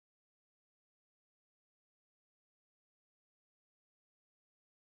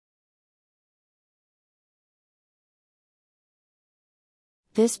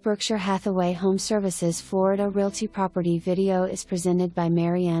This Berkshire Hathaway HomeServices Florida Realty property video is presented by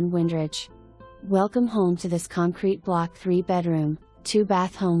Marianne Windridge. Welcome home to this concrete block 3-bedroom,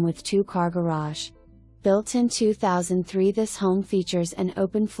 2-bath home with 2-car garage. Built in 2003, this home features an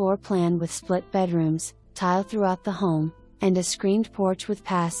open floor plan with split bedrooms, tile throughout the home, and a screened porch with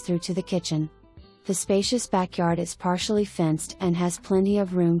pass-through to the kitchen. The spacious backyard is partially fenced and has plenty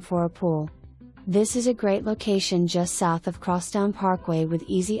of room for a pool. This is a great location just south of Crosstown Parkway with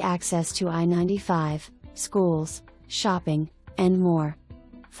easy access to I-95, schools, shopping, and more.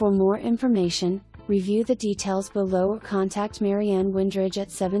 For more information, review the details below or contact Marianne Windridge at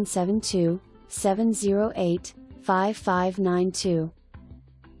 772-708-5592.